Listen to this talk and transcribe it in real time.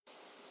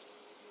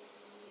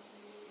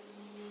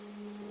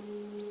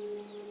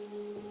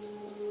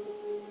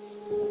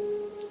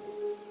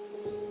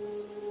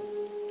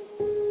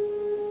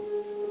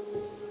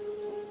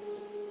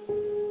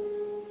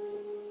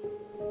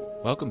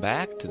Welcome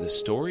back to the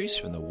Stories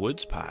from the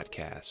Woods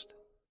podcast.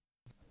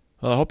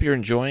 Well, I hope you're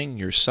enjoying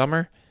your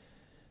summer.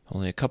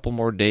 Only a couple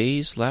more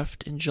days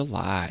left in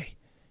July.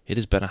 It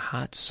has been a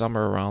hot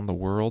summer around the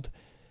world.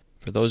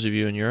 For those of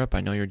you in Europe,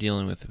 I know you're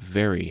dealing with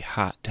very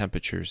hot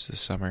temperatures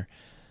this summer,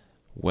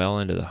 well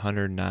into the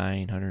 109,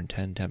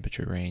 110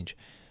 temperature range.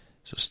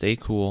 So stay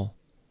cool,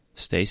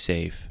 stay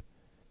safe,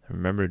 and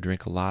remember to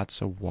drink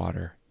lots of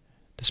water.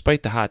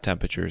 Despite the hot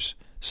temperatures,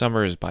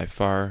 summer is by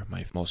far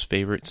my most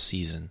favorite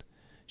season,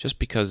 just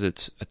because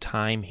it's a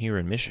time here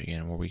in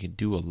Michigan where we can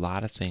do a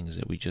lot of things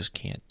that we just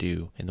can't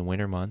do in the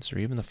winter months or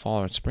even the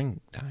fall or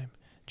springtime.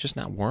 It's just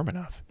not warm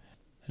enough.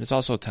 And it's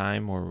also a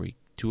time where we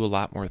do a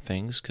lot more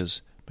things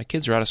because my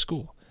kids are out of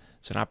school.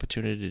 It's an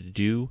opportunity to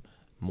do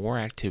more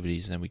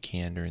activities than we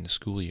can during the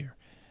school year.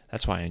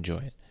 That's why I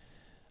enjoy it.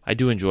 I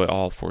do enjoy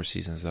all 4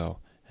 seasons, though,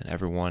 and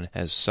everyone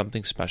has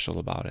something special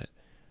about it.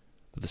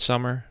 But the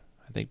summer,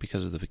 I think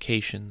because of the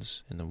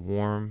vacations and the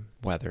warm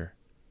weather,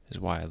 is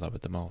why I love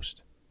it the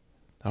most.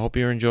 I hope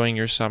you're enjoying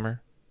your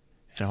summer,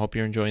 and I hope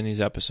you're enjoying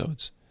these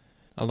episodes,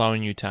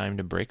 allowing you time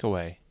to break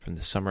away from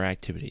the summer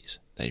activities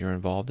that you're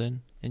involved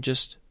in and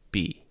just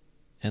be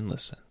and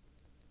listen.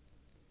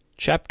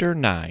 Chapter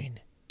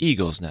 9,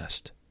 Eagle's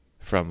Nest,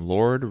 from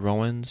Lord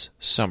Rowan's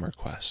Summer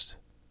Quest.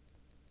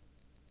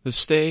 The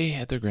stay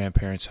at their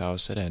grandparents'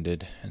 house had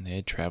ended, and they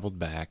had traveled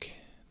back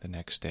the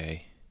next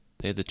day.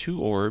 They had the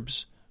 2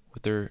 orbs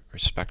with their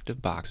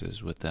respective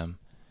boxes with them,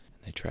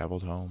 and they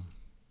traveled home.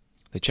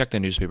 They checked the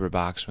newspaper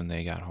box when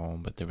they got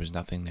home, but there was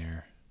nothing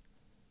there.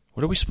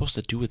 What are we supposed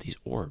to do with these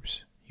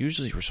orbs?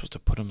 Usually we're supposed to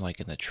put them like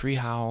in the tree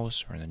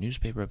house or in the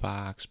newspaper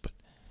box, but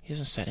he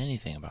hasn't said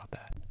anything about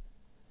that.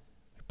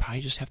 We'd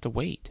probably just have to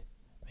wait.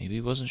 Maybe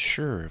he wasn't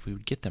sure if we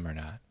would get them or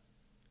not.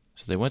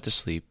 So they went to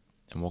sleep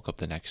and woke up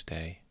the next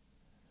day.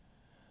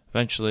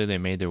 Eventually they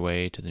made their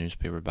way to the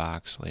newspaper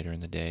box later in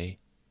the day,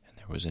 and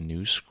there was a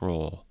new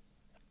scroll,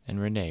 and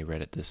Renee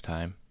read it this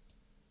time.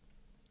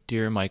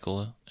 Dear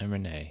Michael and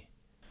Renee,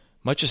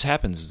 much has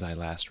happened since I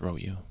last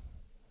wrote you.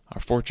 Our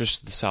fortress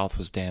to the south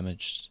was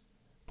damaged,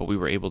 but we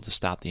were able to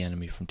stop the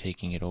enemy from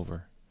taking it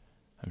over.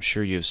 I'm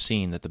sure you have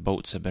seen that the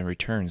boats have been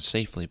returned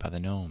safely by the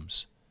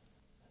gnomes.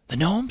 The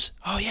gnomes?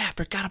 Oh yeah, I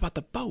forgot about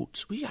the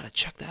boats. We gotta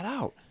check that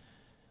out.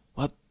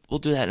 Well, we'll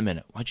do that in a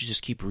minute. Why don't you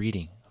just keep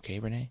reading, okay,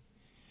 Renee?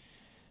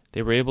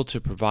 They were able to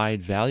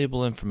provide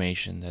valuable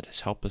information that has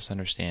helped us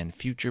understand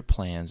future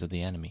plans of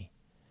the enemy.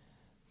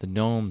 The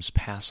gnomes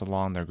pass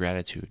along their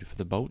gratitude for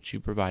the boats you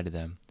provided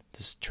them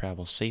to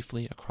travel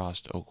safely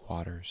across Oak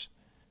Waters.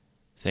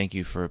 Thank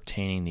you for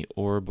obtaining the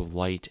Orb of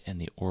Light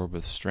and the Orb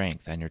of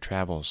Strength on your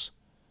travels.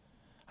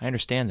 I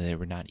understand that they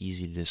were not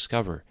easy to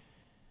discover,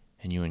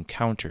 and you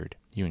encountered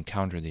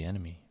the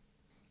enemy.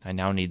 I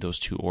now need those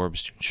 2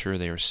 orbs to ensure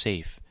they are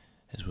safe,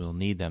 as we will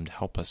need them to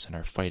help us in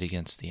our fight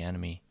against the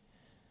enemy.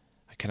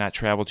 I cannot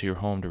travel to your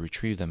home to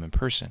retrieve them in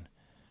person,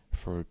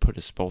 for it would put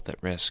us both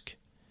at risk.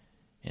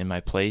 In my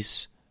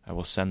place, I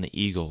will send the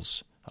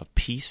eagles of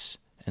peace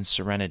and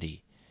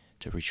serenity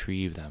to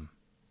retrieve them.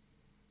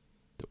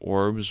 The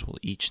orbs will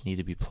each need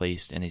to be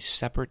placed in a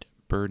separate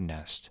bird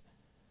nest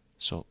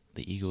so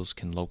the eagles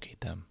can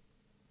locate them.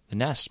 The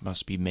nest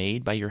must be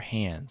made by your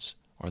hands,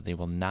 or they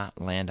will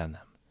not land on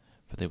them,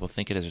 for they will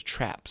think it is a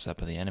trap set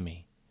by the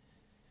enemy.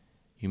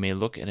 You may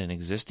look at an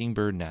existing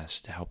bird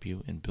nest to help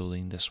you in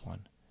building this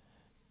one.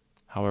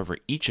 However,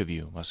 each of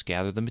you must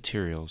gather the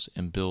materials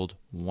and build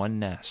one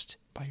nest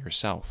by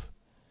yourself.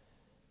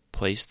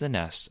 Place the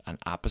nest on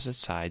opposite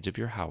sides of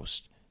your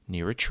house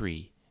near a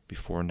tree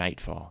before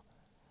nightfall.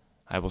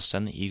 I will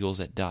send the eagles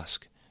at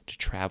dusk to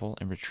travel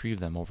and retrieve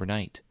them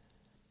overnight.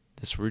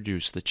 This will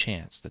reduce the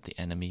chance that the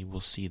enemy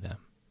will see them.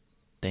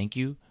 Thank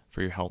you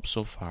for your help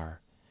so far.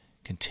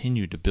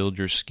 Continue to build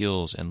your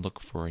skills and look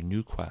for a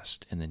new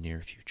quest in the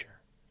near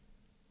future.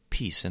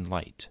 Peace and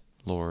light,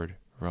 Lord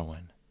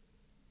Rowan.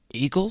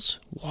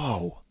 Eagles?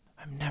 Whoa!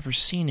 I've never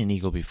seen an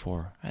eagle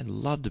before. I'd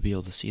love to be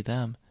able to see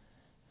them.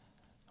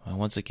 Well,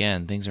 once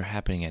again, things are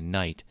happening at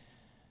night.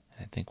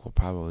 I think we'll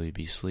probably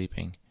be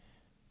sleeping.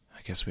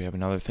 I guess we have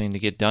another thing to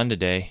get done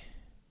today.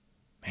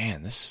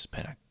 Man, this has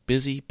been a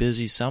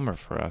busy summer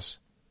for us.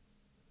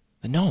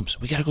 The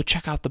gnomes! We gotta go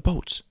check out the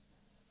boats.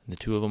 And the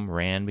 2 of them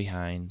ran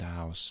behind the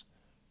house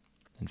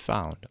and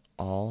found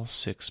all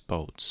 6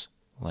 boats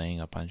laying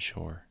up on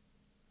shore.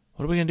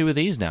 What are we gonna do with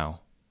these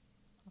now?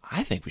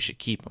 I think we should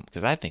keep them,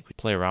 because I think we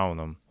play around with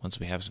them once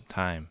we have some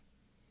time.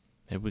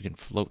 Maybe we can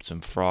float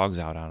some frogs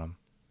out on them,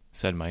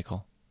 said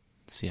Michael.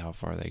 See how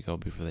far they go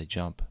before they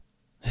jump.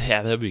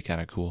 Yeah, that'd be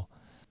kind of cool,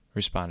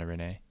 responded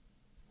Renee.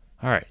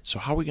 All right, so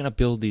how are we going to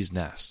build these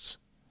nests?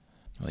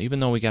 Well,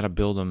 even though we got to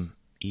build them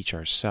each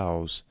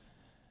ourselves,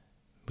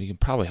 we can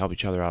probably help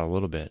each other out a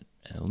little bit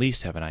and at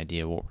least have an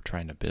idea of what we're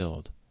trying to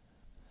build.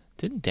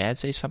 Didn't Dad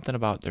say something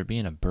about there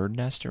being a bird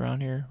nest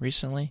around here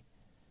recently?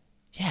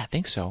 Yeah, I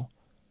think so.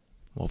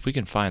 Well, if we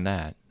can find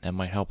that, that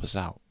might help us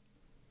out.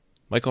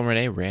 Michael and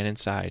Renee ran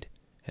inside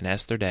and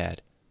asked their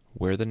dad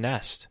where the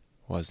nest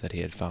was that he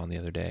had found the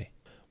other day.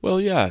 Well,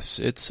 yes,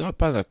 it's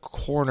up on the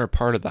corner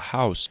part of the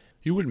house.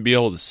 You wouldn't be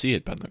able to see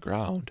it on the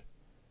ground.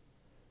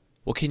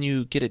 Well, can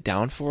you get it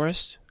down for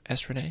us?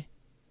 Asked Renee.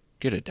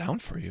 Get it down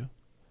for you?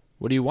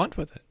 What do you want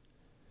with it?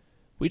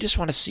 We just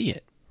want to see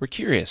it. We're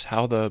curious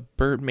how the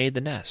bird made the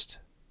nest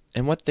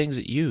and what things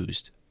it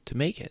used to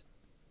make it.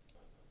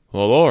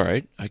 Well, all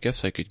right. I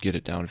guess I could get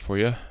it down for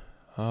you.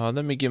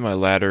 Let me get my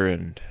ladder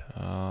and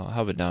I'll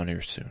have it down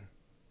here soon.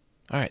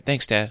 All right,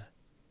 thanks, Dad.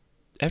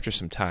 After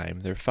some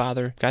time, their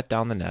father got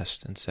down the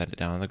nest and set it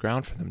down on the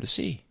ground for them to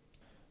see.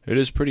 It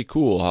is pretty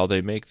cool how they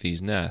make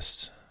these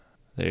nests.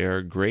 They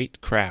are great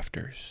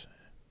crafters.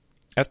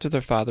 After their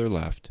father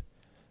left,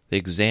 they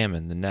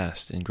examined the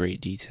nest in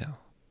great detail.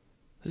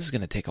 This is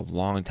going to take a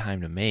long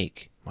time to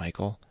make,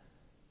 Michael.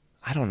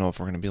 I don't know if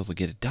we're going to be able to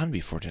get it done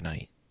before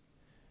tonight.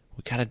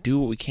 We got to do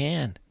what we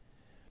can.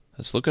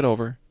 Let's look it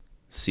over,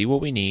 see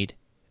what we need,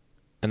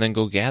 and then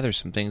go gather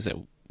some things that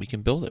we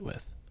can build it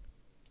with.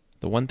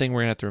 The one thing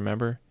we're going to have to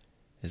remember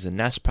is the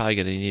nest's probably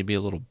going to need to be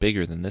a little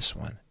bigger than this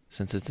one,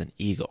 since it's an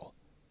eagle.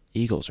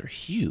 Eagles are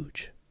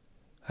huge.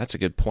 That's a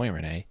good point,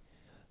 Renee.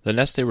 The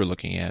nest they were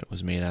looking at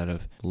was made out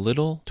of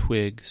little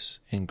twigs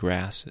and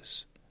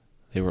grasses.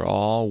 They were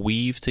all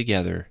weaved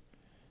together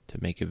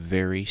to make a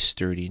very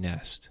sturdy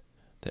nest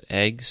that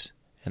eggs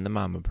and the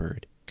mama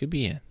bird could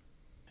be in.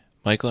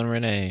 Michael and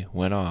Renee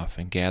went off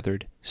and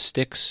gathered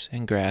sticks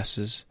and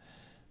grasses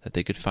that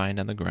they could find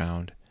on the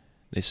ground.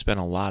 They spent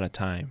a lot of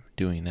time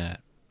doing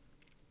that.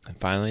 And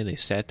finally they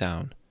sat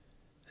down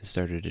and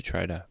started to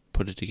try to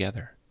put it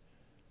together.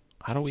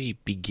 How do we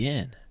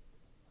begin?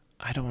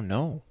 I don't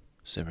know,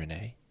 said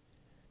Renee.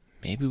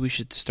 Maybe we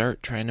should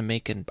start trying to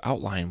make an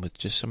outline with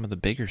just some of the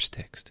bigger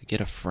sticks to get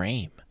a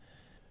frame.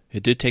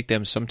 It did take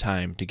them some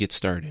time to get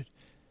started,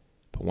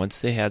 but once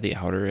they had the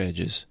outer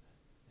edges,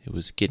 it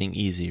was getting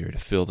easier to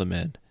fill them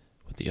in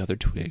with the other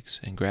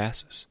twigs and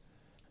grasses.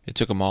 It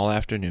took them all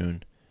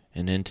afternoon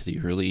and into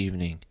the early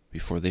evening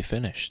before they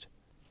finished.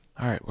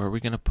 All right, where are we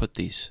going to put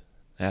these?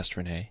 Asked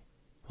Renee.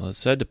 Well, it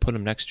said to put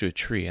them next to a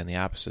tree on the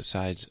opposite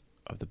sides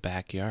of the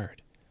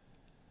backyard.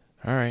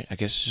 All right, I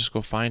guess just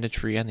go find a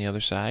tree on the other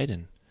side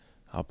and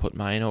I'll put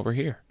mine over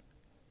here.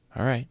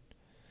 All right.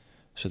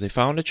 So they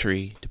found a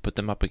tree to put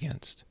them up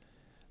against.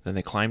 Then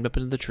they climbed up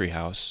into the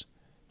treehouse,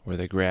 where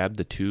they grabbed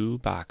the 2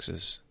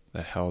 boxes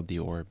that held the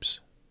orbs.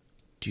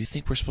 Do you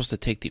think we're supposed to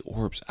take the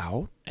orbs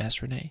out?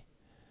 Asked Renee.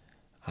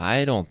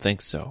 I don't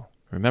think so.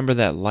 Remember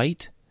that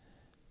light?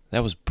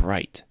 That was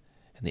bright,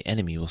 and the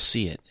enemy will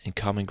see it and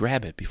come and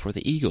grab it before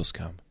the eagles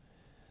come.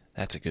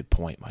 That's a good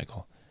point,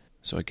 Michael.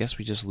 So I guess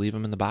we just leave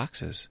them in the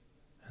boxes,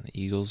 and the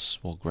eagles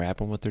will grab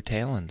them with their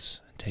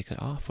talons and take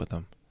it off with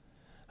them.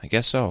 I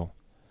guess so.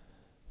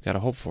 Gotta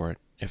hope for it.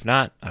 If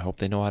not, I hope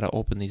they know how to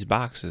open these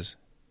boxes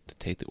to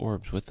take the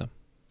orbs with them.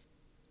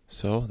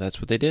 So that's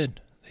what they did.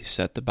 They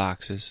set the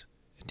boxes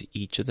into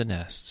each of the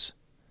nests,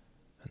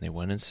 and they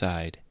went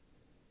inside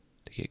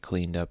to get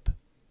cleaned up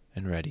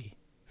and ready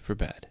for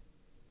bed.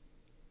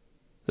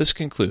 This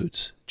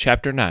concludes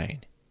Chapter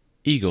 9,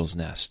 Eagle's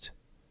Nest,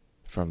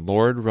 from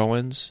Lord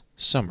Rowan's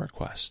Summer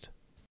Quest.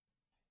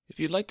 If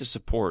you'd like to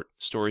support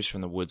Stories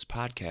from the Woods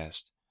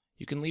podcast,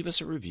 you can leave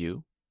us a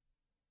review,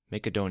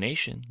 make a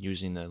donation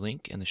using the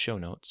link in the show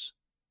notes,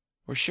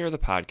 or share the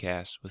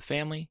podcast with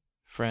family,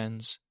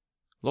 friends,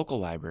 local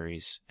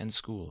libraries, and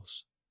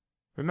schools.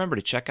 Remember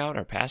to check out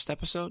our past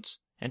episodes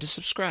and to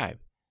subscribe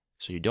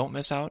so you don't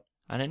miss out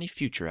on any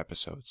future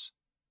episodes.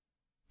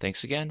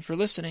 Thanks again for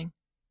listening.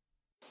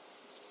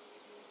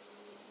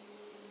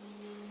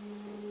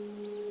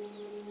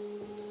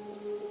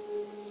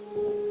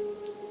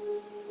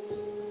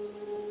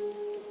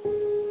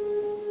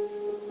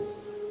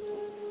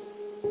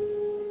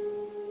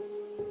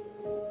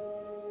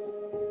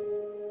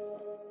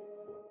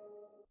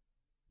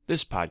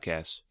 This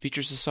podcast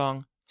features the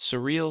song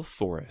Surreal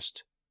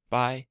Forest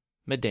by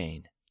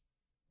Medane,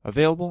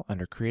 available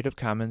under Creative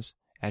Commons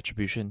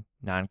Attribution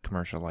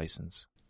Non-Commercial License.